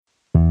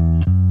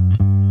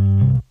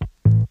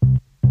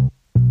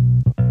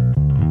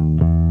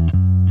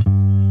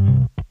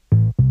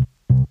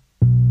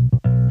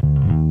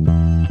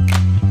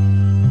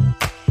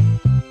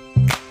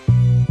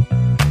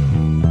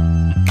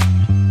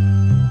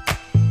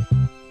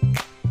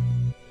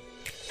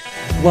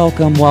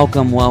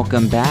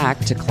Welcome back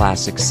to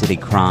Classic City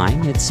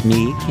Crime. It's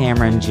me,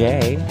 Cameron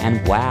J.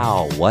 And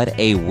wow, what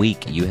a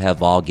week you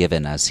have all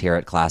given us here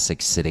at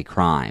Classic City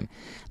Crime.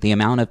 The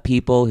amount of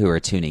people who are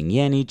tuning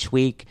in each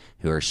week,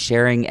 who are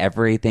sharing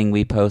everything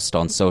we post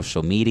on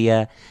social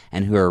media,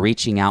 and who are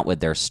reaching out with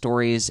their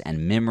stories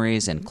and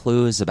memories and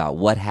clues about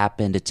what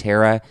happened to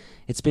Tara.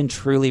 It's been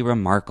truly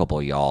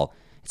remarkable, y'all.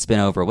 It's been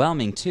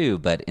overwhelming too,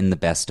 but in the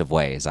best of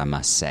ways, I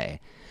must say.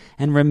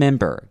 And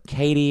remember,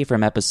 Katie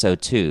from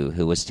episode 2,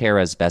 who was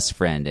Tara's best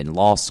friend in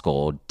law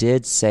school,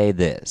 did say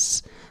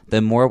this: the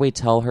more we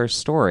tell her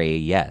story,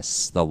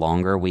 yes, the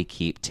longer we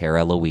keep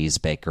Tara Louise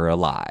Baker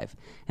alive.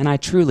 And I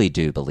truly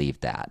do believe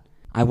that.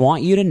 I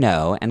want you to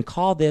know, and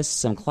call this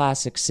some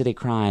classic city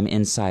crime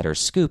insider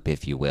scoop,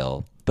 if you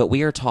will, but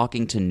we are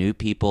talking to new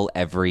people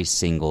every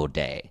single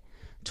day.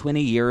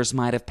 20 years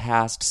might have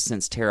passed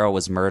since Tara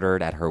was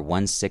murdered at her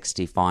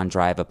 160 Fawn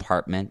Drive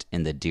apartment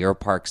in the Deer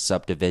Park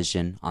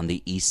subdivision on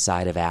the east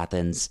side of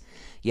Athens.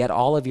 Yet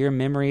all of your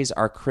memories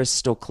are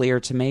crystal clear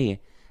to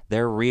me.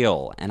 They're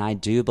real, and I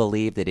do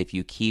believe that if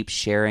you keep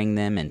sharing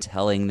them and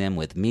telling them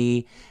with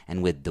me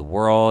and with the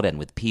world and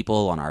with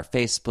people on our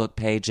Facebook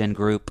page and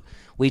group,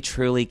 we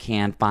truly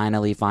can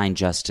finally find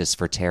justice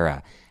for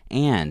Tara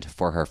and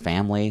for her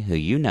family, who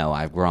you know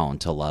I've grown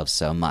to love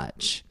so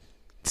much.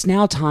 It's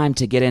now time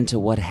to get into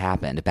what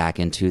happened back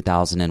in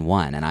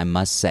 2001, and I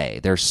must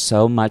say, there's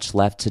so much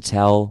left to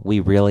tell,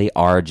 we really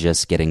are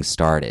just getting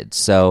started.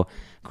 So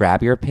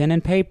grab your pen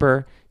and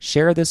paper,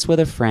 share this with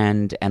a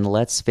friend, and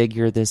let's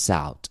figure this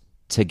out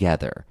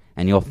together.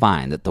 And you'll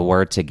find that the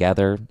word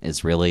together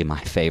is really my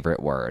favorite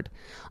word.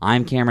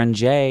 I'm Cameron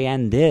J.,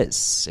 and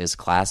this is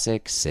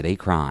Classic City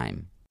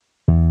Crime.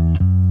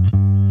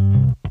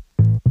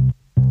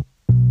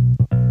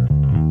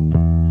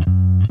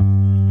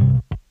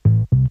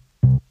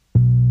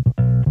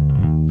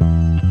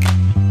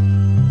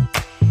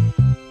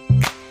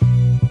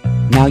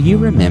 Now, you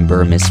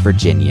remember Miss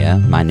Virginia,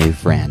 my new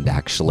friend,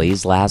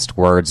 actually's last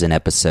words in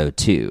episode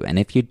 2, and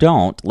if you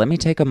don't, let me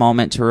take a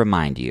moment to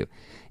remind you.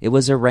 It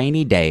was a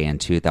rainy day in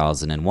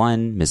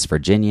 2001. Miss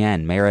Virginia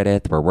and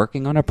Meredith were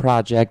working on a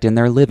project in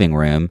their living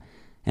room,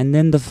 and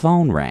then the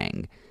phone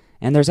rang.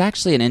 And there's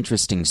actually an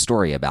interesting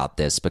story about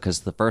this, because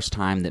the first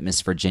time that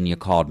Miss Virginia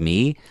called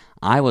me,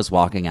 I was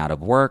walking out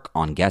of work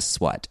on, guess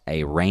what,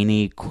 a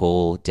rainy,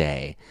 cool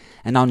day.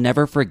 And I'll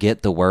never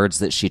forget the words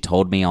that she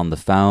told me on the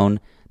phone.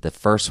 The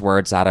first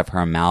words out of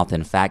her mouth,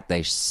 in fact,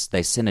 they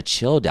sent a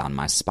chill down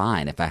my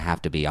spine, if I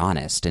have to be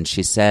honest. And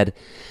she said,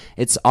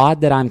 "It's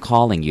odd that I'm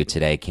calling you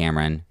today,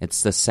 Cameron.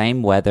 It's the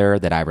same weather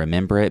that I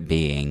remember it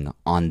being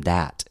on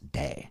that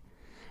day."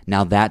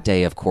 Now, that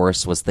day, of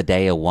course, was the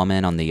day a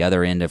woman on the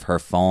other end of her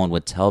phone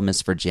would tell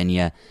Miss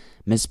Virginia,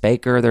 "Miss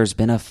Baker, there's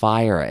been a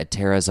fire at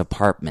Tara's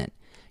apartment.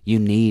 You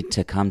need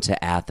to come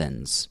to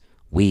Athens.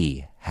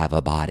 We have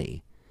a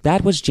body."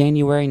 That was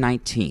January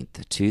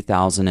 19th,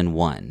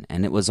 2001,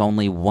 and it was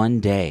only one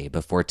day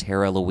before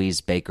Tara Louise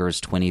Baker's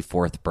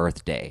 24th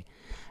birthday,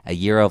 a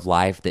year of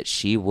life that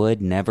she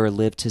would never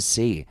live to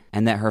see,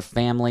 and that her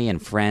family and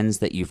friends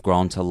that you've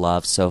grown to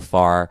love so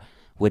far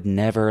would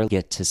never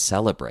get to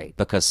celebrate,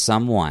 because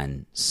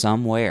someone,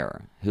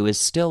 somewhere, who is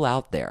still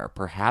out there,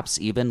 perhaps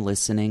even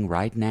listening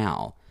right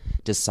now,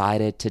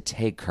 decided to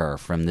take her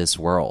from this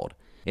world.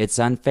 It's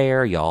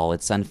unfair, y'all.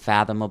 It's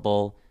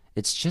unfathomable.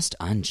 It's just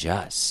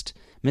unjust.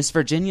 Miss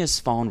Virginia's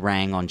phone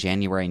rang on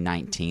January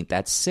 19th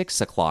at 6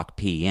 o'clock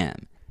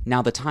p.m.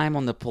 Now, the time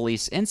on the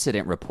police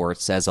incident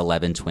report says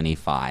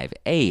 11:25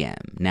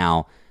 a.m.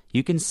 Now,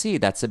 you can see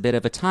that's a bit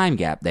of a time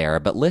gap there,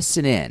 but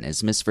listen in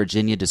as Miss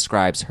Virginia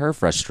describes her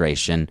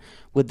frustration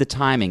with the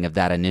timing of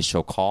that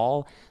initial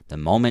call, the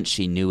moment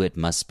she knew it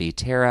must be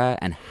Tara,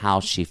 and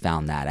how she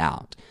found that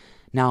out.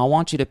 Now, I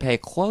want you to pay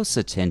close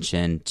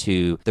attention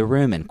to the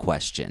room in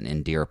question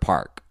in Deer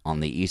Park on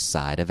the east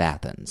side of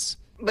Athens.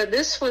 But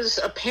this was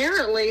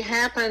apparently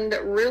happened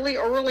really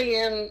early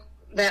in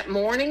that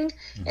morning,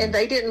 and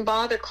they didn't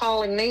bother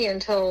calling me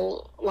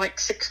until like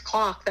 6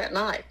 o'clock that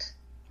night.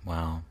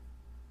 Wow.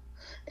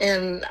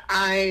 And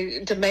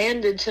I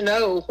demanded to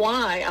know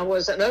why I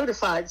wasn't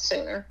notified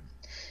sooner.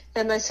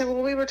 And they said,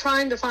 well, we were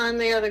trying to find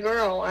the other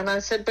girl. And I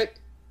said, but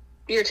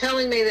you're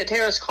telling me that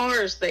Tara's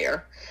car is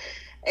there.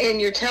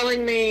 And you're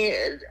telling me,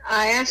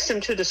 I asked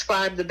them to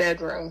describe the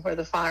bedroom where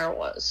the fire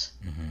was.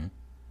 Mm-hmm.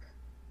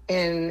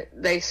 And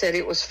they said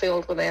it was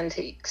filled with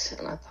antiques.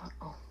 And I thought,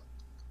 oh.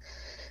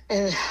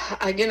 And,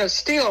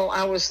 still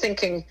I was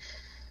thinking,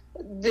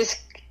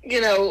 this,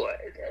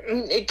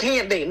 it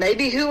can't be.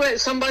 Maybe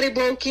somebody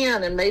broke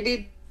in and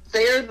maybe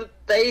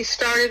they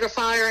started a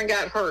fire and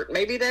got hurt.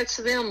 Maybe that's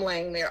them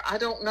laying there. I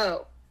don't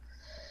know.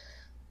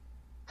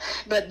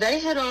 But they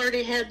had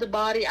already had the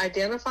body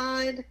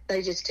identified.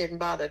 They just didn't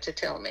bother to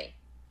tell me.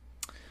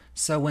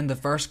 So when the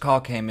first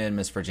call came in,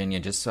 Miss Virginia,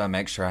 just so I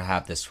make sure I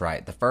have this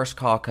right, the first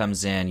call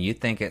comes in, you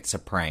think it's a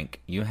prank,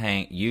 you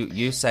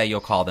say you'll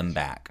call them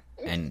back.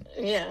 And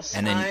yes,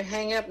 and then I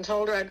hang up and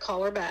told her I'd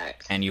call her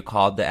back. And you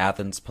called the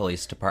Athens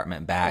Police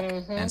Department back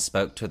and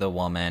spoke to the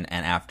woman,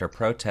 and after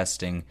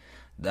protesting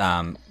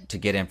to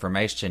get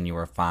information, you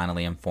were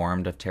finally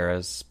informed of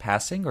Tara's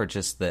passing, or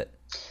just that?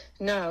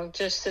 No,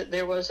 just that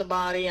there was a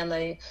body, and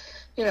they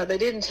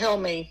didn't tell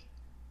me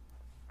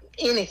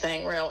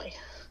anything really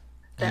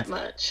that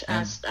much.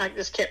 I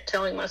just kept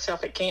telling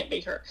myself, it can't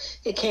be her.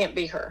 It can't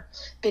be her.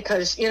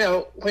 Because,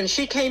 when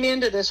she came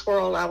into this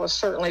world, I was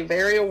certainly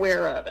very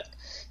aware of it.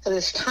 So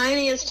as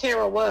tiny as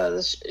Tara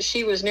was,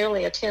 she was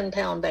nearly a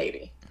 10-pound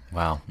baby.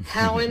 Wow.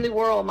 How in the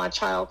world my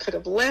child could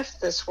have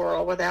left this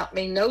world without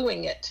me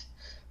knowing it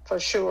for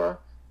sure,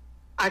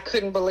 I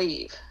couldn't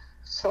believe.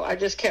 So I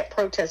just kept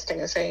protesting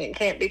and saying, it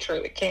can't be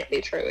true, it can't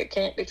be true, it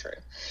can't be true.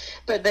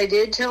 But they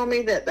did tell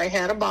me that they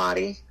had a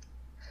body,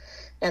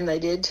 and they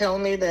did tell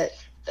me that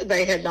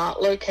they had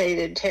not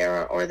located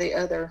Tara or the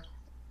other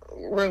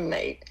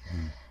roommate.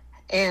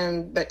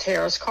 But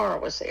Tara's car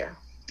was there.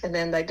 And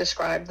then they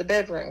described the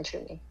bedroom to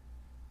me.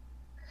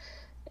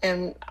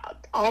 And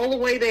all the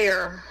way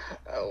there,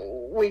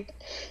 we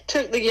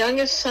took the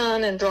youngest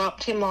son and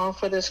dropped him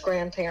off with his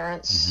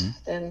grandparents.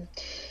 Then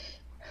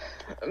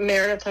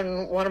Meredith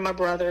and one of my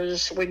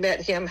brothers, we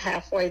met him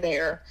halfway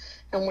there,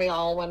 and we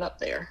all went up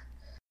there.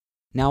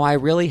 Now, I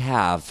really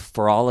have,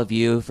 for all of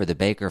you, for the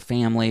Baker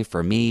family,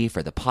 for me,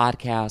 for the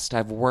podcast,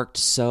 I've worked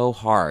so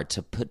hard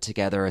to put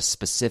together a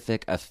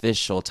specific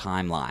official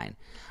timeline.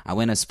 I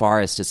went as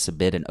far as to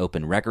submit an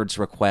open records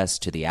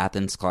request to the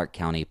Athens-Clarke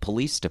County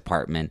Police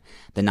Department,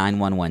 the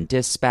 911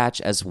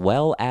 dispatch, as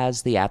well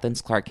as the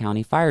Athens-Clarke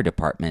County Fire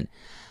Department.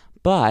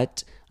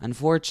 But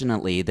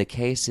unfortunately, the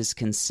case is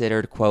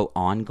considered, quote,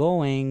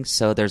 ongoing,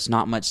 so there's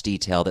not much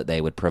detail that they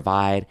would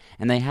provide,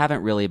 and they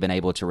haven't really been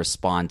able to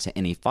respond to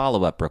any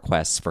follow-up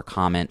requests for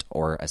comment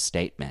or a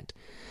statement.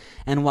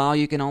 And while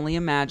you can only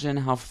imagine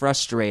how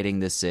frustrating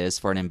this is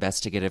for an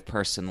investigative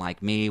person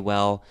like me,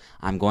 well,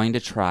 I'm going to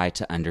try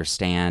to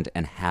understand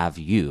and have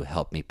you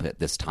help me put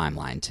this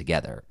timeline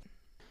together.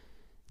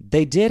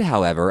 They did,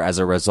 however, as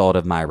a result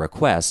of my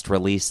request,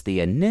 release the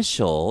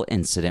initial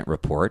incident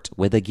report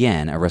with,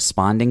 again, a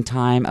responding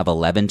time of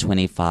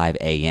 11:25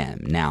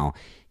 a.m. Now,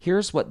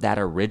 here's what that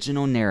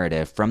original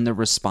narrative from the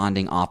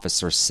responding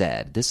officer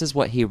said. This is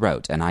what he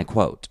wrote, and I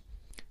quote,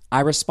 I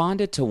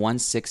responded to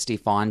 160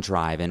 Fawn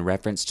Drive in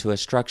reference to a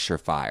structure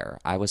fire.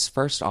 I was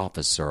first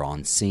officer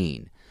on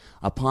scene.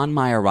 Upon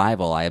my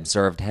arrival, I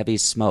observed heavy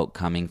smoke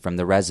coming from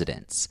the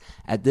residence.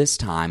 At this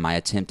time, I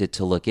attempted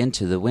to look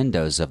into the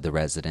windows of the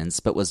residence,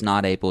 but was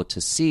not able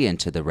to see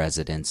into the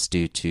residence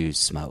due to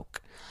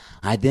smoke.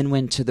 I then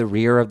went to the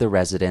rear of the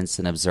residence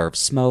and observed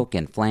smoke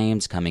and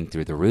flames coming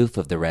through the roof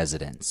of the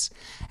residence.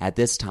 At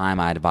this time,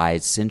 I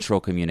advised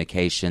Central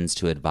Communications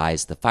to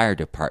advise the fire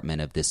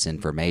department of this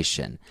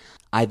information.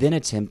 I then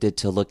attempted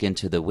to look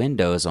into the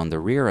windows on the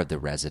rear of the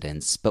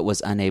residence, but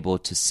was unable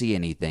to see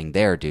anything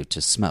there due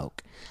to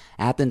smoke.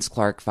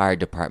 Athens-Clarke Fire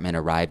Department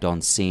arrived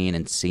on scene,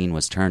 and scene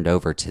was turned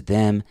over to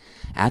them.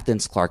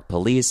 Athens-Clarke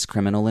Police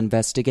Criminal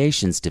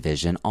Investigations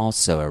Division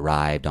also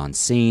arrived on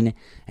scene,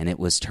 and it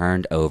was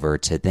turned over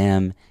to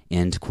them,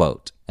 end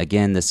quote.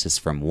 Again, this is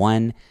from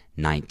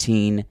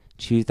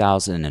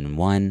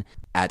 1/19/2001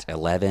 at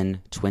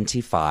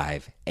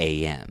 11:25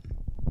 a.m.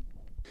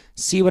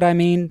 See what I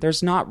mean?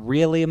 There's not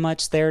really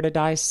much there to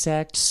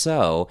dissect,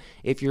 so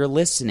if you're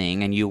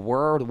listening and you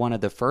were one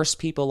of the first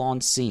people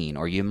on scene,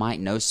 or you might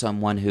know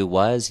someone who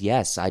was,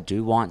 yes, I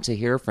do want to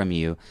hear from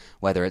you,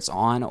 whether it's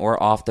on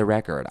or off the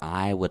record.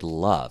 I would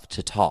love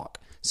to talk.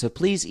 So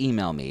please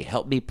email me.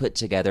 Help me put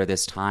together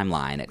this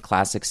timeline at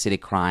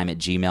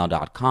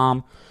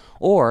classiccitycrime@gmail.com,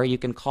 or you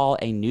can call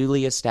a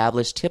newly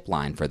established tip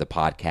line for the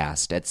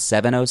podcast at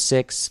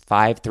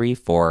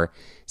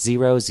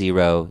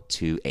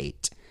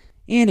 706-534-0028.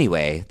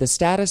 Anyway, the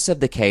status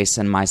of the case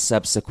and my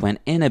subsequent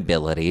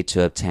inability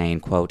to obtain,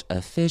 quote,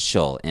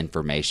 official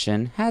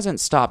information hasn't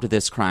stopped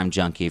this crime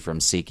junkie from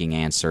seeking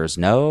answers.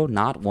 No,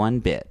 not one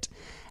bit.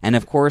 And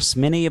of course,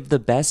 many of the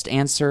best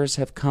answers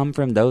have come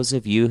from those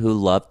of you who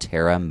love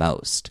Tara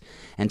most.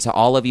 And to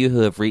all of you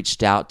who have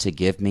reached out to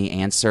give me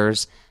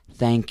answers,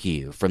 thank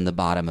you from the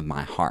bottom of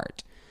my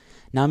heart.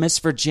 Now, Miss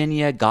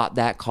Virginia got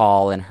that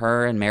call, and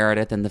her and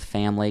Meredith and the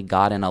family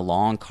got in a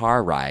long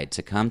car ride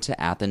to come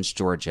to Athens,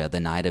 Georgia, the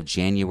night of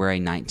January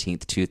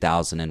 19th,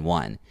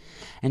 2001.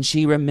 And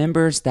she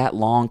remembers that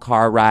long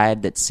car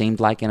ride that seemed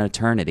like an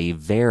eternity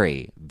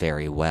very,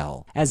 very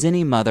well, as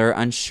any mother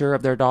unsure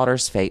of their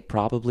daughter's fate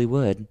probably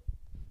would.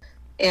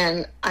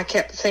 And I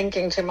kept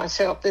thinking to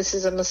myself, this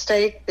is a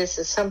mistake, this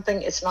is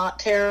something, it's not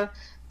Tara.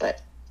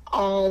 But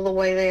all the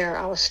way there,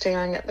 I was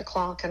staring at the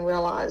clock and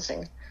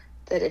realizing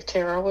that if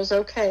Tara was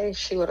okay,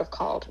 she would have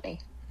called me.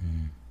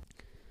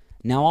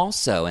 Now,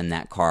 also in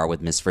that car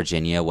with Miss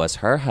Virginia was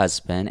her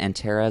husband and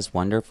Tara's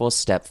wonderful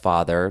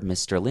stepfather,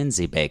 Mr.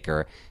 Lindsay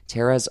Baker,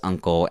 Tara's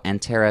uncle,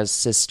 and Tara's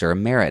sister,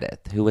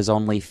 Meredith, who was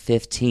only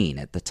 15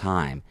 at the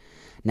time.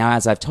 Now,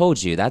 as I've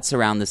told you, that's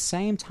around the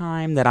same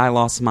time that I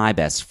lost my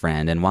best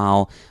friend, and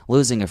while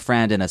losing a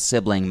friend and a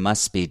sibling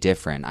must be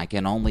different, I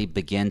can only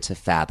begin to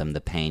fathom the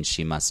pain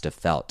she must have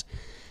felt.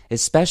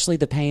 especially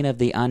the pain of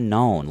the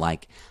unknown.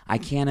 Like, I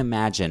can't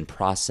imagine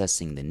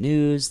processing the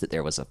news that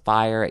there was a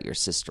fire at your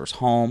sister's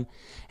home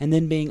and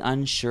then being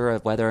unsure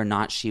of whether or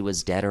not she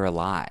was dead or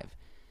alive.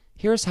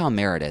 Here's how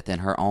Meredith, in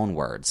her own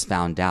words,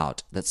 found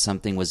out that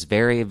something was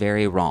very,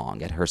 very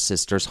wrong at her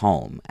sister's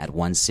home at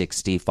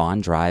 160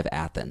 Fawn Drive,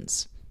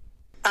 Athens.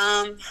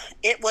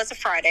 It was a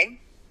Friday.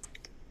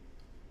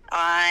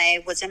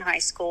 I was in high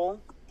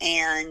school,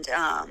 and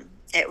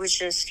it was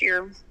just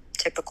your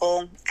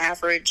typical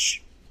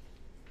average,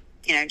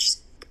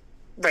 just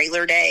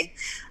regular day.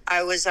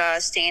 I was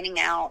standing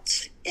out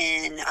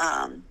in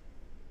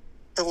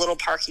the little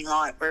parking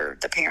lot where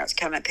the parents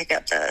come and pick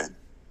up the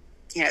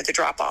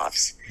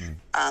drop-offs.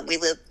 We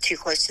lived too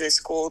close to the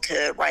school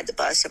to ride the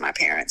bus, so my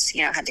parents,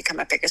 had to come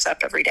and pick us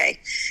up every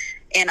day.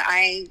 And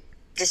I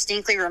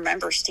distinctly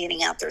remember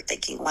standing out there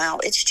thinking, wow,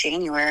 it's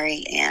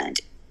January and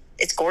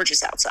it's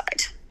gorgeous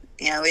outside.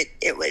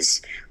 It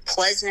was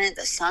pleasant.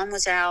 The sun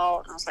was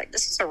out. I was like,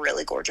 this is a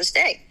really gorgeous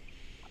day.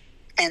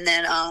 And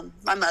then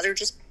my mother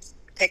just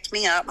picked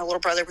me up. My little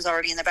brother was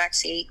already in the back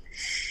seat.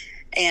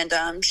 And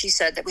she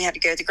said that we had to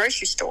go to the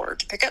grocery store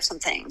to pick up some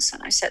things.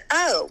 And I said,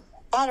 oh,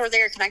 while we're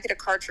there, can I get a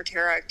card for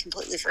Tara? I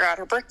completely forgot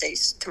her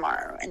birthday's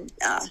tomorrow. And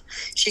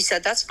she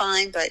said, that's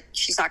fine, but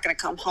she's not going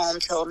to come home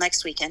till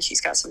next weekend.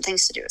 She's got some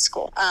things to do at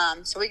school.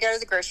 So we go to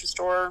the grocery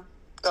store,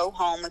 go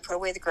home, we put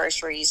away the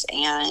groceries,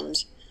 and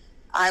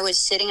I was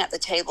sitting at the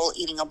table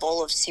eating a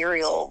bowl of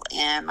cereal,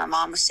 and my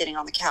mom was sitting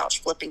on the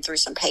couch flipping through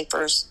some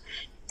papers,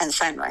 and the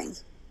phone rang.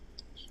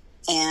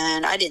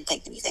 And I didn't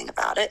think anything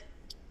about it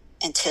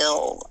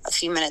until a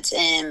few minutes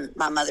in,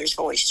 my mother's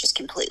voice just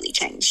completely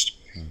changed.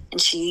 And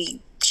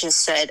she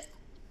just said,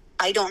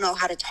 I don't know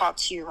how to talk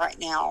to you right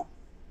now.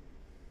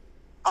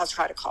 I'll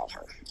try to call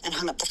her, and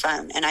hung up the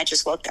phone. And I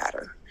just looked at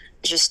her,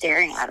 just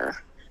staring at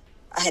her.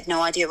 I had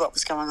no idea what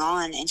was going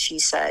on. And she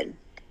said,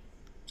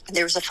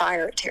 there was a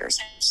fire at Tara's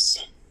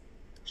house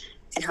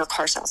and her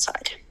car's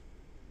outside.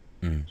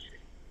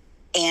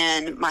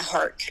 And my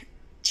heart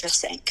just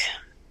sank.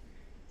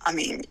 I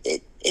mean,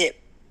 it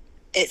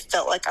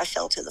felt like I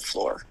fell to the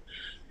floor.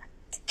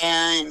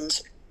 And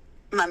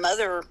my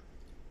mother,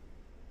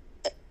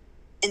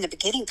 in the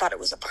beginning, thought it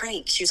was a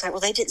prank. She was like,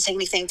 well, they didn't say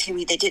anything to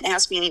me. They didn't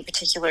ask me any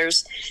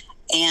particulars.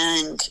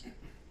 And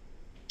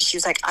she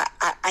was like,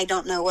 I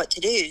don't know what to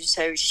do.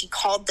 So she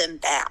called them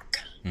back.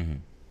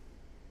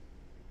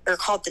 Or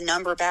called the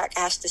number back,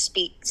 asked to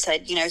speak,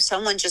 said,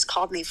 someone just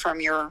called me from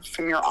your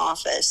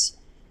office,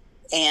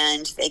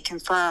 and they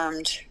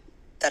confirmed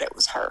that it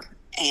was her.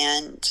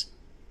 And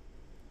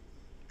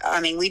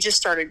I mean, we just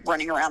started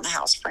running around the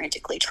house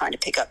frantically trying to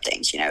pick up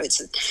things.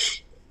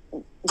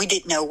 We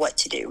didn't know what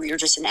to do. We were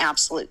just in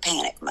absolute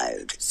panic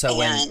mode. So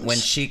when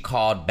she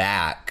called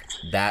back,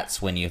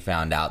 that's when you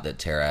found out that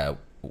Tara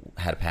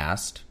had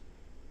passed?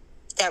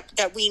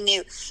 That we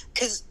knew,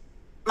 because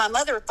my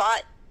mother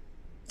thought,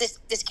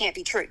 this can't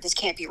be true. This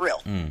can't be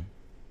real.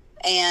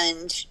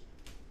 And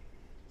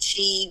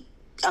we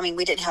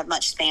didn't have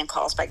much spam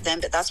calls back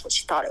then, but that's what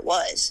she thought it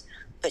was.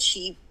 But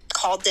she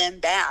called them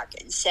back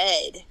and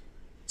said,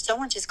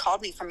 someone just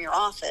called me from your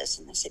office.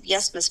 And they said,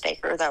 yes, Miss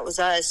Baker, that was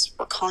us.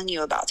 We're calling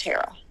you about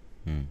Tara.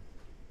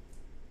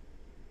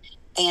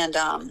 And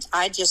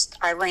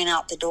I ran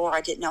out the door. I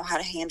didn't know how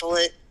to handle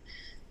it.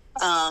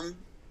 My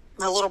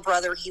little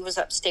brother, he was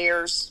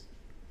upstairs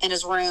in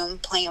his room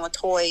playing with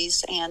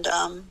toys. And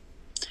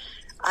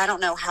I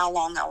don't know how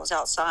long I was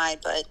outside,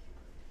 but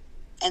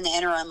in the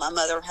interim, my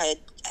mother had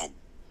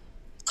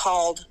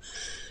called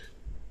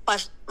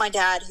my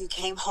dad, who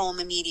came home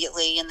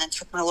immediately, and then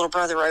took my little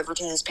brother over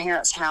to his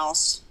parents'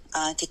 house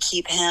to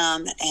keep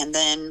him. And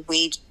then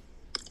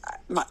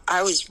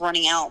I was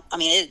running out. I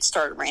mean, it had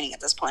started raining at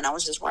this point. I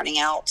was just running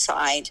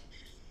outside,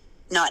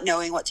 not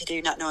knowing what to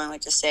do, not knowing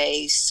what to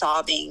say,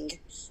 sobbing,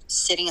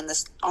 sitting on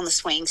the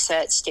swing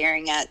set,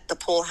 staring at the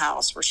pool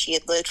house where she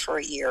had lived for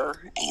a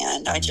year.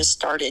 And I just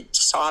started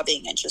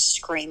sobbing and just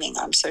screaming,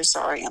 I'm so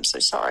sorry, I'm so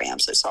sorry, I'm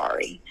so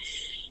sorry.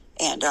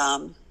 And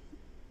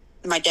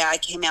my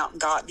dad came out and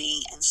got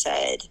me and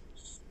said,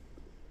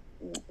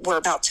 we're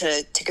about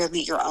to go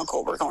meet your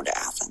uncle. We're going to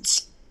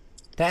Athens.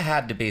 That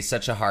had to be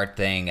such a hard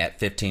thing at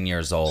 15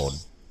 years old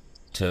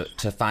to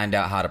find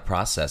out how to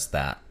process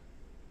that.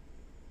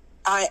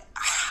 I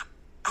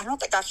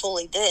don't think I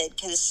fully did,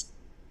 because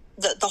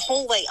the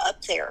whole way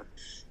up there,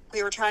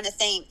 we were trying to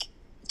think,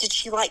 did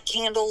she light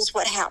candles?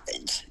 What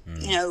happened?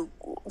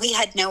 We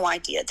had no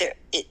idea.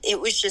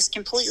 It was just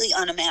completely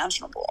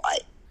unimaginable.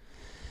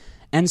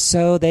 And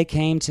so they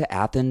came to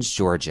Athens,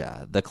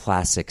 Georgia, the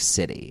classic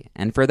city.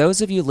 And for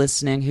those of you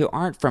listening who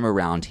aren't from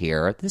around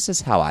here, this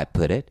is how I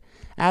put it.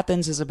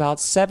 Athens is about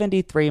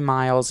 73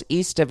 miles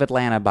east of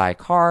Atlanta by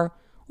car,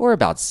 or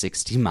about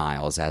 60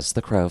 miles as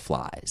the crow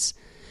flies.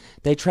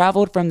 They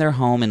traveled from their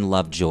home in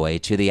Lovejoy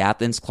to the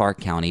Athens-Clarke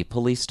County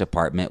Police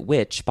Department,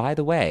 which, by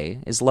the way,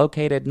 is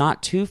located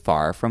not too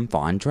far from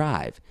Fawn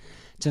Drive,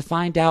 to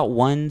find out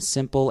one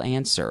simple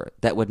answer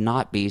that would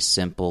not be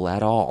simple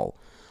at all.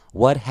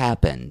 What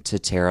happened to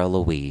Tara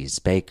Louise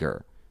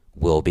Baker?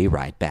 We'll be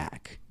right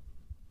back.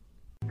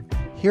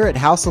 Here at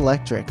House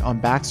Electric on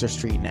Baxter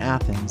Street in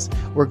Athens,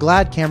 we're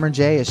glad Cameron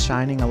J is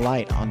shining a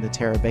light on the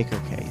Tara Baker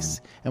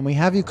case, and we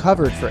have you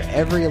covered for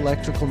every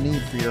electrical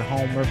need for your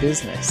home or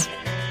business.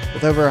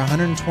 With over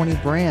 120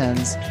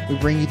 brands, we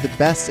bring you the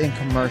best in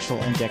commercial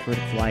and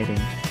decorative lighting,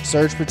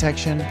 surge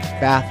protection,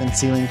 bath and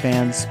ceiling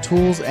fans,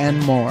 tools,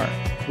 and more.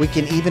 We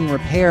can even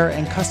repair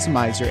and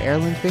customize your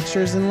heirloom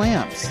fixtures and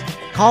lamps.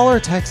 Call or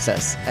text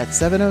us at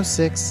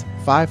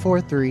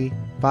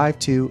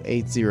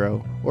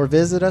 706-543-5280 or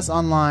visit us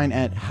online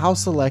at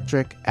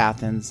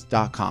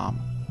houseelectricathens.com.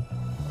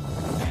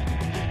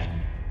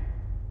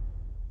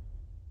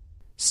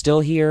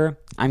 Still here?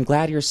 I'm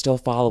glad you're still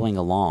following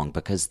along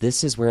because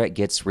this is where it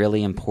gets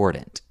really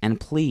important. And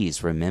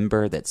please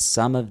remember that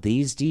some of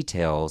these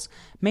details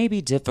may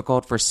be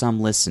difficult for some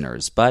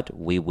listeners, but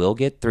we will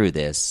get through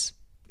this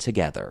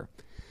together.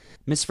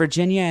 Miss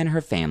Virginia and her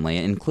family,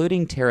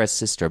 including Tara's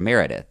sister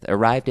Meredith,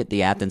 arrived at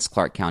the Athens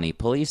Clarke County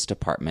Police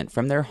Department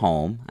from their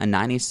home, a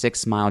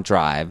 96-mile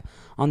drive,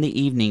 on the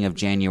evening of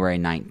January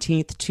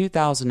 19th,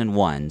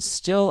 2001,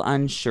 still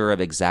unsure of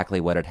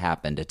exactly what had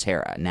happened to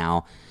Tara.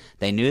 Now,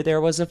 they knew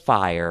there was a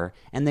fire,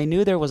 and they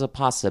knew there was a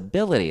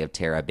possibility of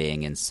Tara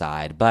being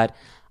inside, but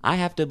I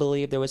have to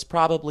believe there was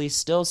probably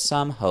still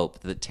some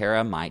hope that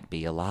Tara might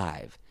be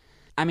alive.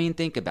 I mean,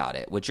 think about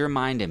it. Would your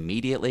mind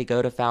immediately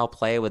go to foul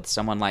play with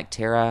someone like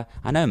Tara?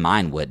 I know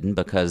mine wouldn't,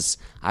 because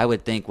I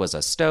would think, was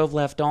a stove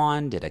left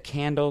on? Did a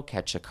candle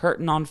catch a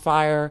curtain on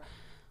fire?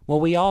 Well,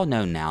 we all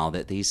know now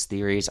that these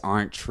theories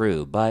aren't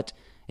true, but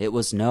it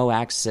was no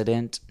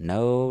accident.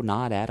 No,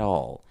 not at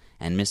all.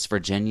 And Miss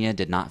Virginia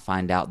did not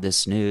find out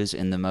this news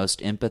in the most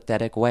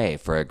empathetic way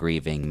for a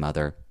grieving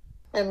mother.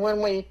 And when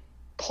we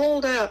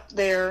pulled up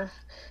there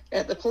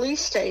at the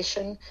police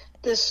station,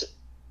 this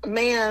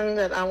man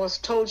that I was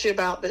told you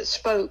about that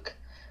spoke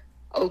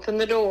opened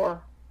the door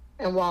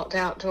and walked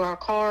out to our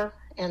car,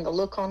 and the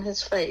look on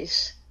his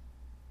face,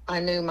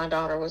 I knew my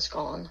daughter was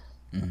gone.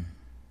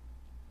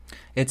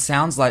 It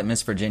sounds like,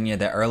 Miss Virginia,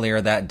 that earlier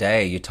that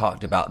day you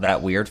talked about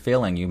that weird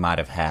feeling you might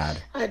have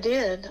had. I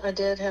did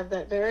have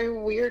that very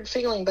weird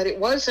feeling, but it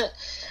wasn't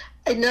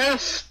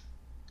enough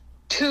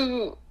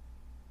for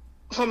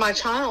my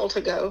child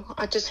to go.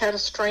 I just had a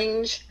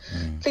strange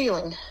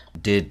feeling.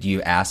 Did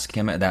you ask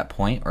him at that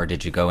point, or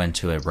did you go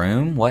into a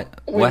room? What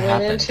happened? We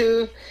went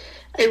into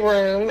a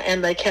room,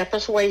 and they kept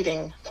us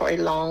waiting for a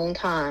long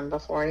time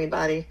before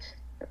anybody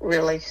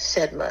really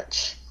said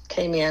much.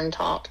 Came in,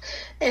 talked.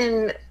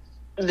 And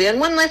then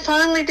when they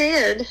finally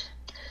did,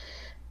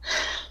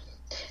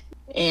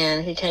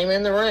 and he came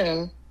in the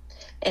room,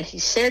 and he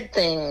said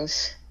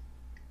things,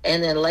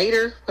 and then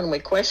later, when we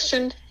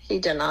questioned, he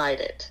denied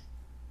it.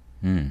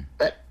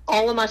 But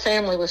all of my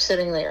family was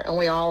sitting there, and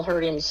we all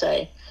heard him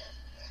say,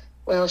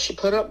 well, she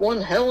put up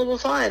one hell of a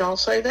fight, I'll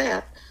say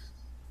that.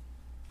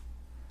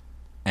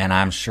 And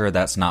I'm sure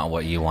that's not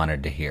what you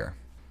wanted to hear.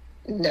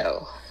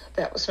 No,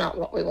 that was not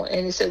what we wanted.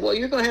 And he said, well,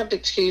 you're going to have to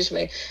excuse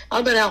me.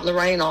 I've been out in the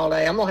rain all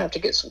day. I'm going to have to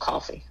get some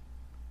coffee.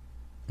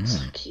 I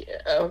was like,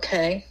 yeah,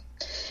 okay.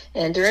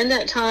 And during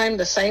that time,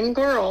 the same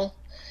girl,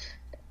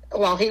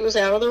 while he was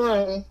out of the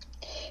room,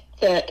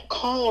 that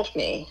called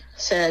me,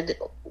 said,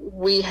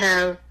 we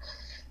have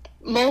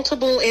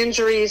multiple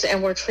injuries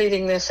and we're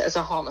treating this as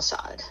a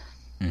homicide.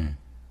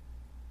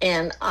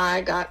 And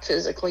I got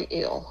physically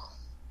ill.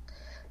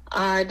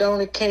 I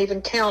can't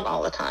even count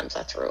all the times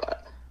I threw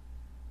up.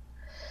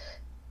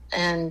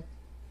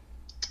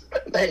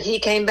 But he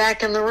came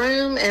back in the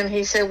room and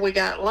he said, we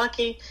got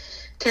lucky.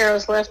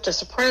 Tara's left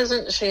us a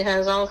present. She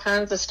has all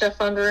kinds of stuff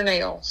under her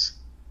nails.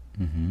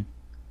 And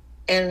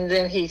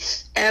then he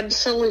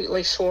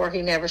absolutely swore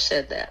he never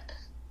said that.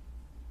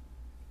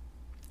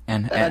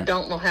 But I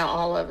don't know how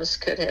all of us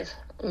could have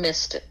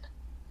missed it.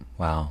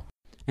 Wow.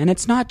 And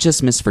it's not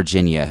just Miss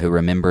Virginia who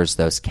remembers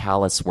those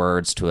callous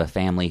words to a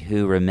family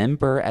who,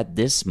 remember, at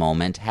this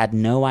moment had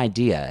no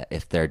idea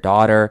if their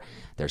daughter,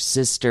 their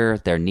sister,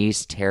 their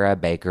niece Tara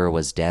Baker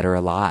was dead or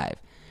alive.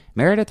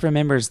 Meredith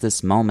remembers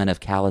this moment of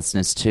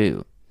callousness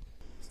too.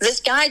 This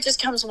guy just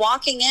comes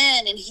walking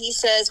in and he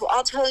says, well,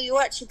 I'll tell you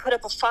what, she put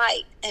up a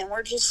fight. And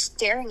we're just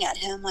staring at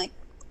him like,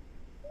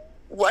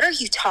 what are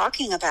you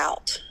talking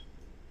about?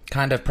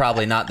 Kind of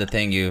probably not the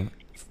thing you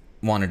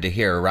wanted to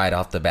hear right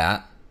off the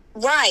bat.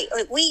 Right.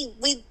 Like we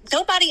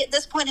nobody at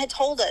this point had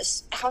told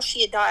us how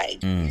she had died.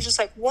 You're just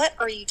like, what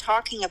are you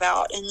talking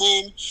about? And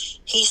then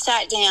he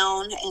sat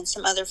down and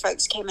some other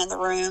folks came in the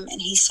room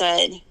and he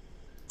said,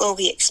 well,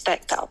 we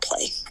expect foul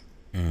play.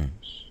 And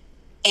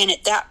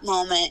at that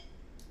moment,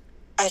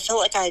 I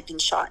felt like I had been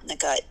shot in the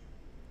gut.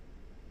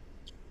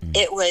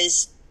 It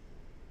was,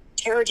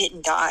 Tara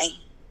didn't die.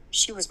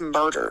 She was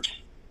murdered.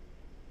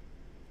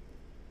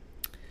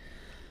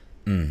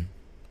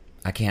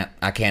 I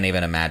can't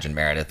even imagine,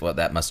 Meredith, what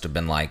that must have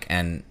been like.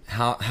 And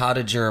how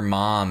did your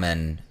mom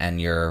and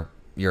your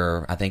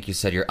I think you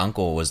said your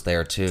uncle was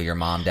there too, your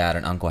mom, dad,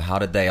 and uncle, how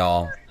did they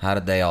all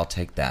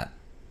take that?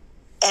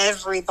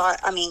 Everybody,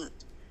 I mean,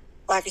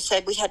 like I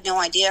said, we had no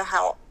idea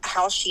how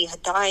she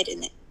had died,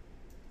 and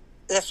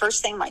the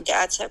first thing my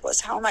dad said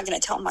was, how am I going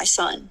to tell my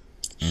son?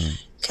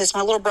 because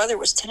my little brother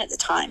was 10 at the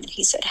time. And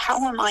he said,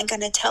 how am I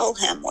going to tell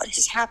him what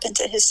has happened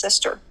to his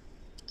sister?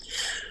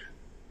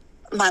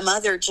 My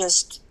mother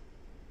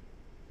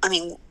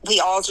we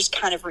all just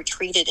kind of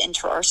retreated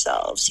into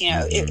ourselves.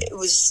 It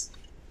was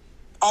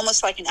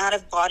almost like an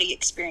out-of-body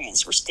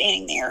experience. We're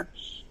standing there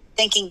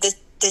thinking,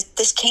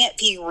 this can't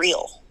be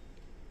real.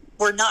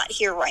 We're not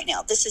here right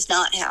now. This is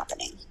not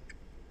happening.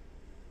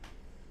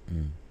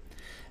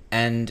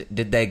 And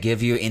did they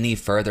give you any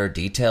further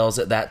details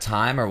at that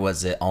time, or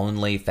was it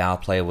only foul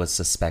play was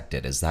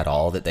suspected? Is that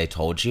all that they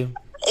told you?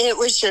 It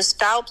was just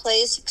foul play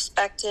is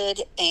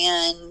expected,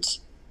 and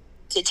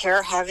did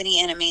Tara have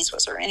any enemies?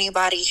 Was there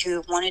anybody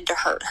who wanted to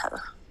hurt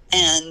her?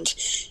 And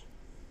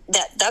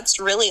that's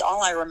really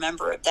all I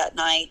remember of that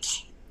night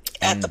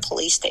at the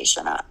police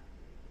station.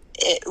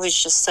 It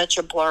was just such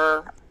a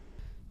blur.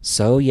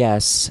 So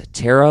yes,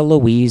 Tara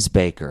Louise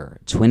Baker,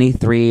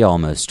 23,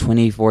 almost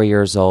 24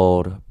 years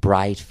old,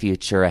 bright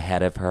future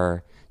ahead of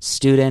her,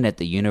 student at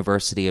the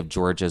University of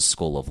Georgia's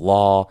School of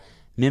Law,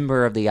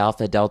 member of the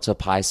Alpha Delta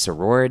Pi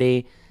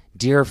sorority,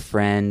 dear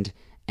friend,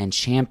 and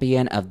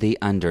champion of the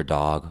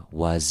underdog,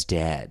 was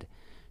dead.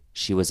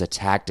 She was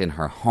attacked in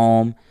her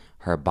home,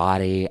 her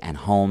body and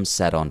home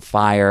set on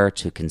fire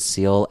to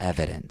conceal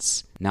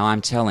evidence. Now I'm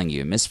telling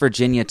you, Miss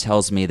Virginia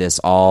tells me this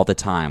all the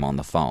time on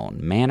the phone.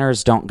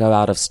 Manners don't go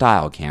out of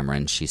style,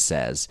 Cameron, she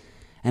says.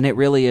 And it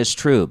really is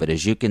true, but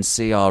as you can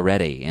see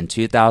already, in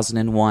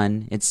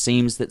 2001, it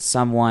seems that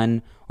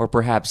someone, or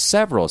perhaps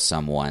several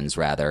someones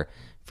rather,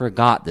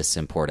 forgot this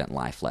important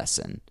life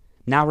lesson.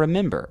 Now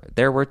remember,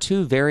 there were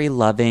two very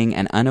loving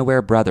and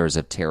unaware brothers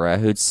of Tara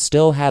who'd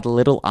still had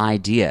little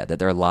idea that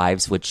their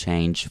lives would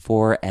change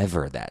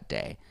forever that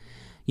day.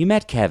 You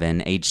met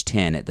Kevin, age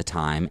 10 at the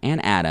time,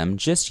 and Adam,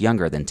 just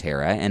younger than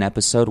Tara, in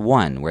episode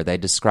 1, where they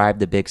described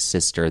the big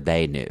sister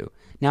they knew.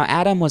 Now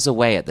Adam was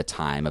away at the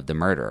time of the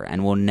murder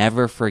and will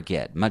never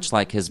forget, much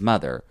like his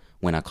mother,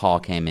 when a call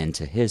came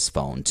into his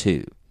phone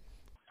too.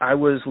 I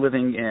was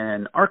living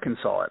in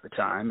Arkansas at the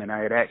time, and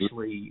I had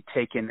actually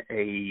taken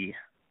a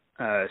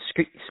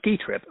ski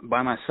trip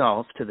by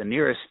myself to the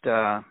nearest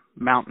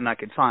mountain I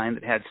could find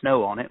that had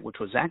snow on it, which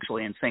was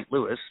actually in St.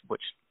 Louis,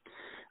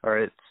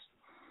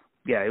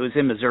 it was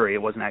in Missouri.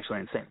 It wasn't actually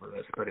in St.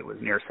 Louis, but it was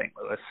near St.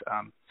 Louis.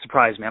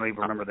 Surprised me. I don't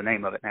even remember the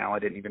name of it now. I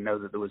didn't even know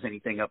that there was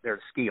anything up there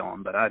to ski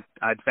on, but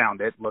I'd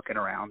found it looking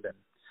around and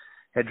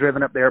had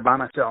driven up there by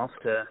myself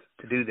to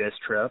do this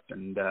trip,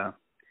 and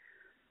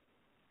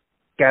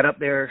got up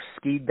there,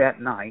 skied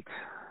that night,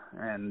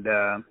 and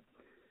the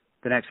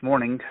next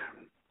morning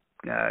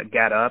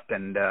got up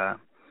and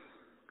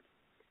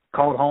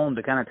called home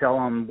to kind of tell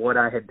them what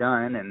I had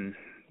done, and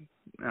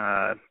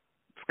was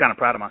kind of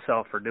proud of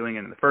myself for doing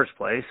it in the first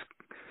place.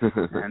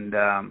 And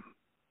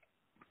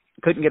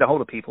couldn't get a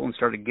hold of people, and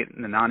started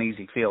getting an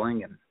uneasy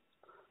feeling, and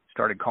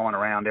started calling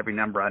around every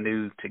number I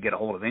knew to get a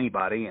hold of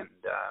anybody, and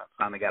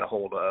finally got a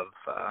hold of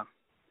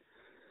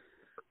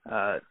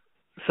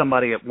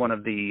somebody at one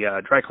of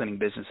the dry cleaning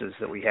businesses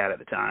that we had at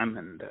the time,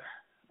 and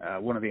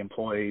one of the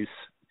employees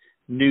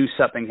knew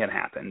something had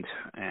happened,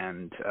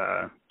 and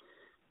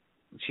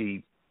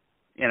she,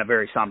 in a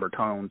very somber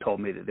tone,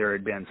 told me that there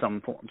had been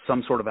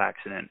some sort of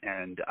accident,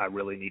 and I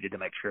really needed to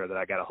make sure that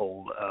I got a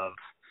hold of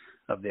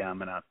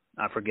them. And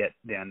I forget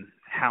then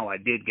how I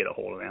did get a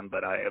hold of them,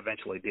 but I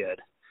eventually did.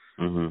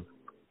 Mm-hmm.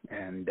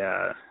 And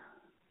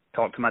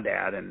talked to my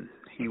dad, and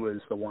he was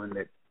the one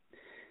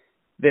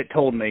that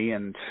told me,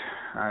 and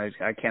I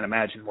can't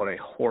imagine what a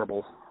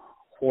horrible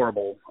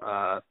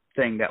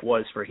thing that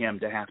was for him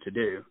to have to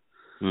do.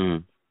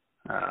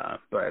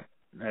 But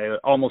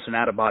almost an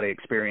out-of-body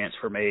experience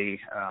for me.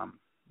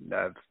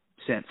 I've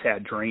since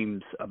had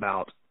dreams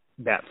about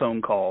that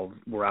phone call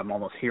where I'm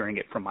almost hearing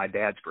it from my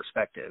dad's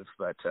perspective,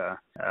 but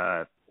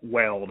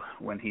wailed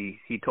when he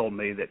told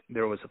me that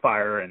there was a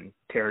fire and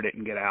Tara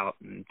didn't get out,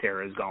 and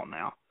Tara is gone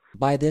now.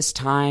 By this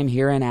time,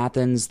 here in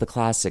Athens, the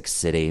classic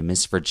city,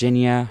 Miss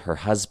Virginia, her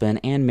husband,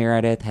 and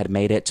Meredith had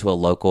made it to a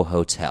local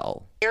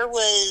hotel. There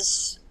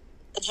was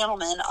a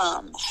gentleman,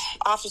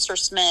 Officer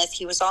Smith.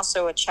 He was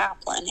also a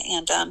chaplain,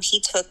 and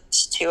he took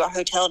us to a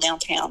hotel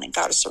downtown and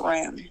got us a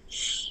room.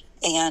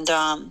 And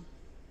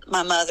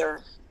my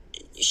mother,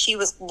 she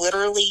was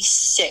literally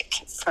sick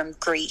from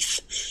grief.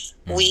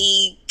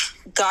 We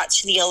got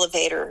to the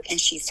elevator and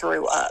she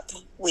threw up.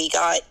 We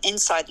got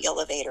inside the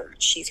elevator,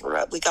 she threw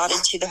up. We got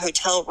into the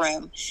hotel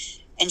room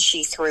and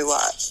she threw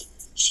up.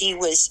 She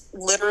was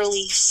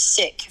literally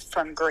sick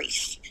from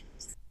grief.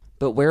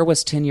 But where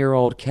was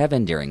 10-year-old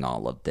Kevin during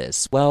all of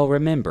this? Well,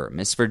 remember,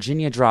 Miss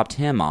Virginia dropped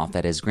him off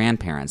at his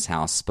grandparents'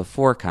 house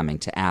before coming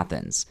to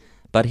Athens.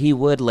 But he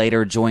would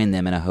later join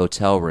them in a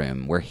hotel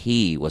room where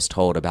he was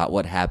told about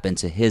what happened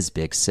to his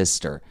big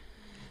sister.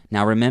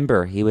 Now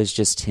remember, he was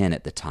just 10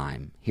 at the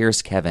time.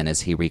 Here's Kevin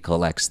as he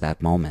recollects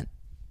that moment.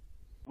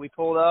 We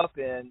pulled up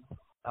and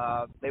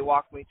they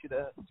walked me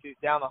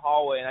down the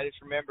hallway, and I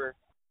just remember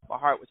my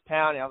heart was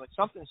pounding. I was like,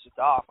 something's just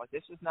off. Like,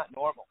 this is not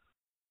normal.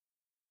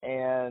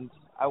 And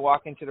I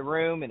walk into the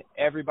room and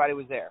everybody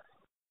was there.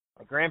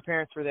 My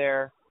grandparents were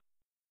there.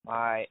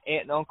 My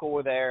aunt and uncle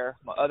were there.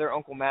 My other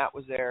uncle Matt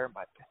was there.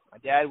 My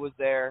dad was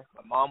there.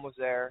 My mom was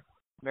there.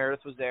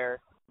 Meredith was there.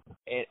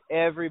 And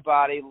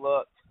everybody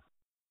looked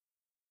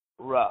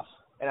rough.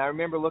 And I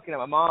remember looking at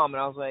my mom,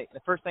 and I was like,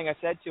 the first thing I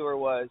said to her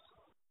was,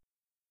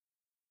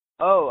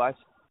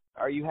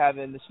 are you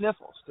having the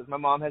sniffles? Because my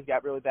mom has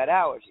got really bad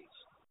allergies.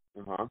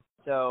 Uh-huh.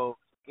 So,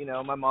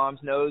 my mom's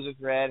nose is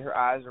red, her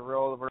eyes are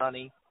real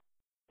runny,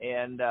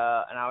 and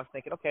I was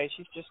thinking, okay,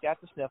 she's just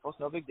got the sniffles,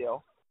 no big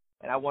deal.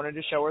 And I wanted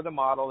to show her the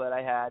model that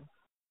I had.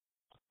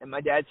 And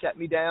my dad sat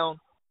me down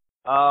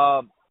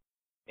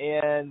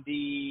in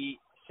the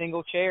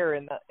single chair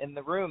in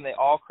the room. They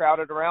all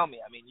crowded around me.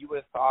 I mean, you would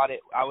have thought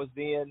I was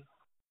being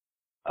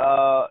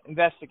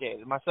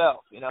investigated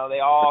myself. They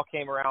all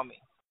came around me.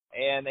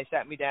 And they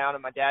sat me down,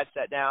 and my dad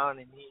sat down,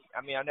 and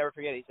I'll never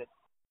forget it. He said,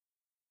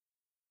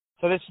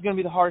 so this is going to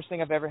be the hardest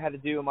thing I've ever had to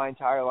do in my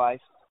entire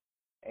life.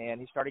 And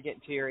he started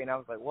getting teary, and I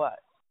was like, what?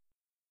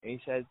 And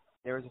he said,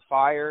 there was a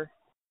fire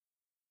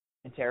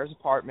in Tara's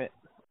apartment,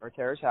 or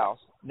Tara's house.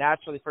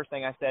 Naturally, the first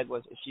thing I said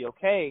was, is she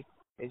okay?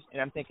 And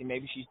I'm thinking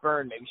maybe she's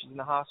burned, maybe she's in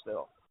the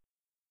hospital.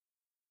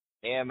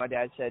 And my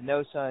dad said,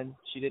 no, son,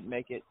 she didn't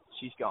make it.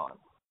 She's gone.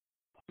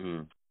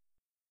 Mm.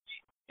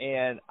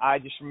 And I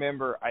just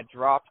remember I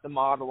dropped the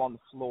model on the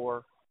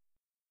floor,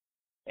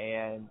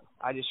 and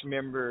I just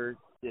remember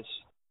this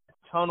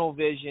tunnel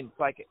vision. It's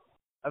like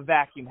a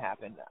vacuum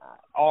happened.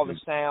 All the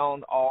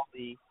sound, all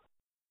the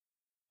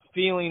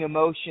feeling,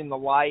 emotion, the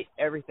light,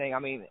 everything. I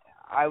mean,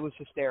 I was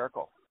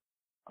hysterical.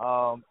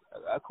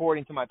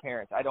 According to my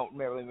parents, I don't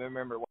really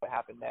remember what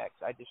happened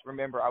next. I just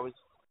remember I was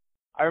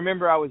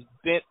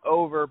bent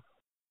over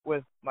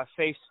with my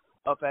face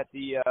up at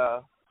the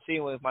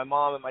ceiling with my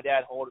mom and my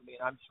dad holding me,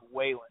 and I'm just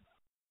wailing.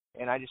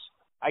 And I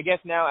guess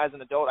now as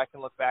an adult, I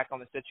can look back on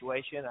the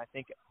situation. I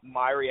think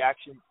my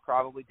reaction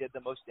probably did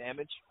the most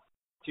damage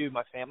to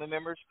my family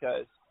members,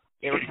 because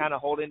they were kind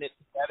of holding it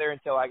together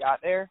until I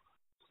got there.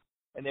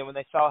 And then when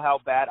they saw how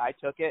bad I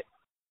took it,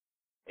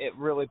 it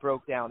really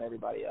broke down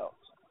everybody else.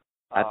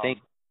 I think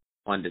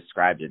one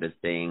described it as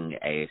being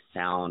a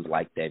sound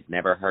like they've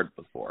never heard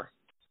before.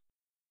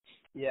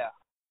 Yeah.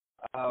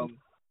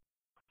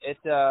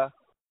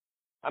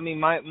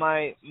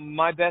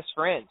 My best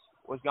friend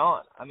was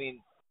gone. I mean,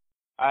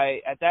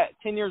 at that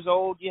 10 years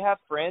old, you have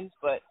friends,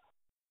 but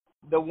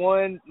the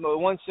one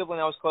sibling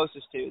I was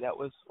closest to, that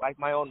was like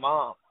my own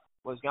mom,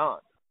 was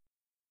gone.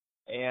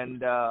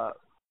 And I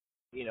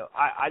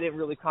didn't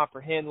really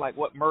comprehend like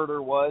what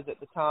murder was at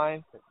the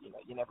time.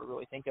 You never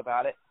really think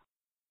about it.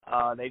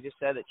 They just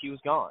said that she was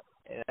gone.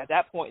 And at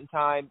that point in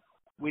time,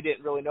 we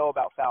didn't really know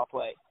about foul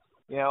play.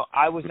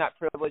 I was not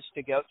privileged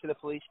to go to the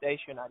police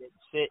station. I didn't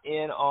sit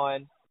in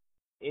on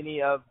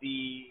any of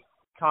the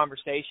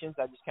conversations.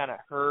 I just kind of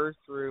heard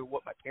through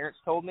what my parents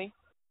told me.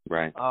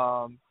 Right.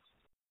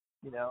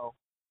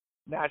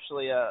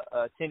 Naturally, a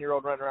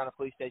 10-year-old running around a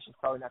police station is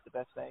probably not the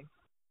best thing.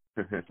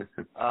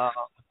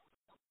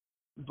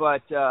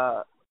 But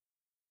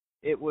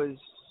it was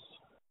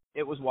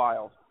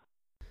wild.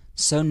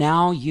 So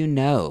now you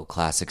know,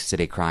 Classic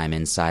City Crime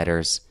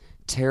Insiders.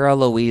 Tara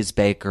Louise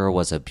Baker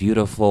was a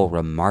beautiful,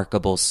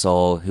 remarkable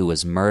soul who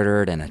was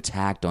murdered and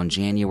attacked on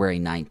January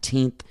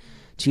 19th,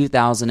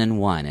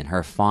 2001 in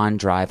her Fawn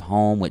Drive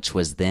home, which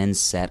was then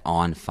set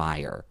on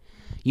fire.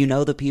 You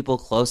know the people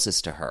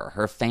closest to her,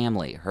 her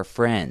family, her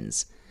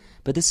friends.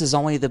 But this is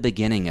only the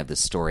beginning of the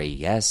story.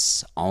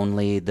 Yes,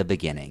 only the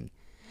beginning.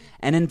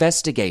 An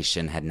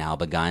investigation had now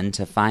begun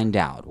to find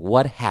out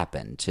what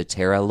happened to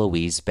Tara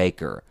Louise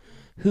Baker.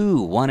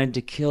 Who wanted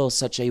to kill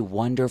such a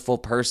wonderful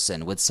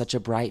person with such a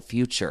bright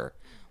future?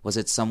 Was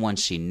it someone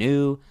she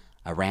knew?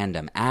 A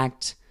random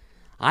act?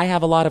 I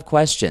have a lot of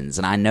questions,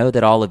 and I know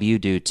that all of you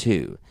do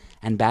too.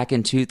 And back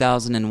in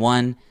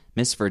 2001,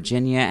 Miss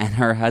Virginia and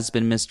her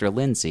husband, Mr.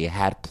 Lindsay,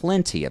 had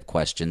plenty of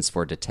questions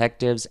for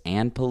detectives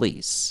and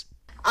police.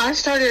 I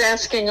started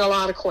asking a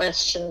lot of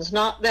questions,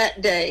 not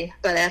that day,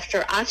 but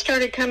after I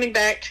started coming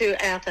back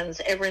to Athens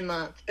every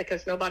month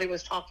because nobody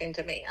was talking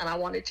to me, and I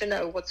wanted to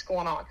know what's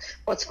going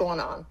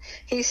on.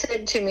 He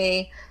said to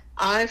me,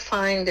 I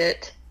find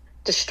it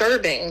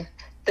disturbing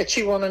that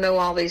you want to know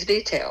all these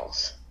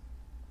details.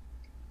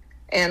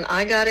 And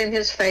I got in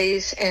his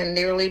face and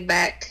nearly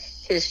backed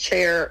his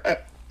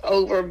chair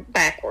over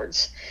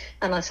backwards.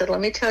 And I said,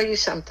 let me tell you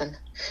something.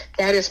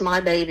 That is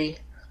my baby.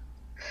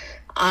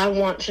 I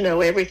want to know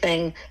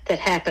everything that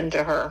happened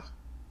to her.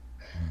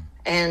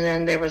 And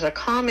then there was a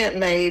comment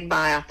made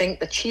by, I think,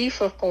 the chief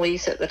of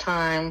police at the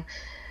time,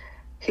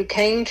 who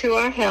came to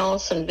our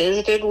house and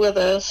visited with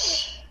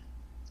us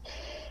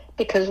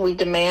because we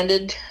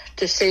demanded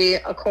to see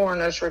a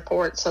coroner's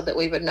report so that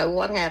we would know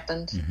what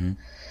happened. Mm-hmm.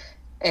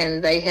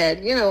 And they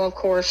had, of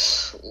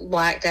course,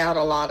 blacked out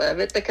a lot of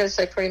it because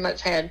they pretty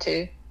much had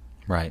to.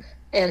 Right.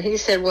 And he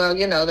said, well,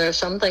 there's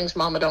some things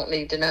Mama don't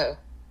need to know.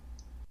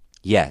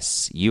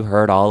 Yes, you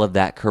heard all of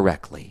that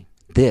correctly.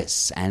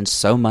 This and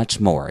so much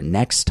more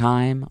next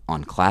time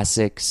on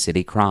Classic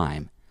City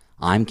Crime.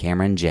 I'm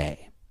Cameron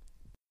J.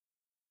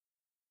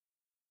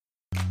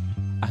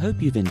 I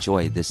hope you've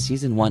enjoyed this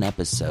Season 1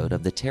 episode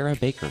of The Tara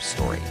Baker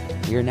Story.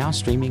 We are now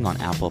streaming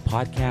on Apple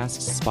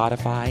Podcasts,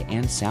 Spotify,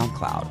 and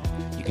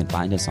SoundCloud. You can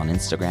find us on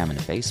Instagram and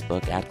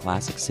Facebook at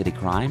Classic City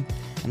Crime,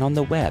 and on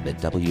the web at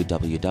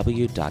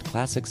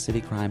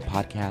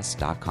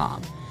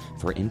www.classiccitycrimepodcast.com.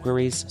 For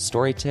inquiries,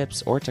 story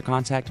tips, or to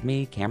contact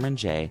me, Cameron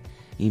J.,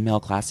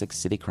 email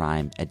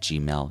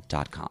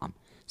classiccitycrime@gmail.com.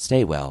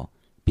 Stay well,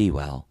 be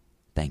well,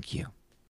 thank you.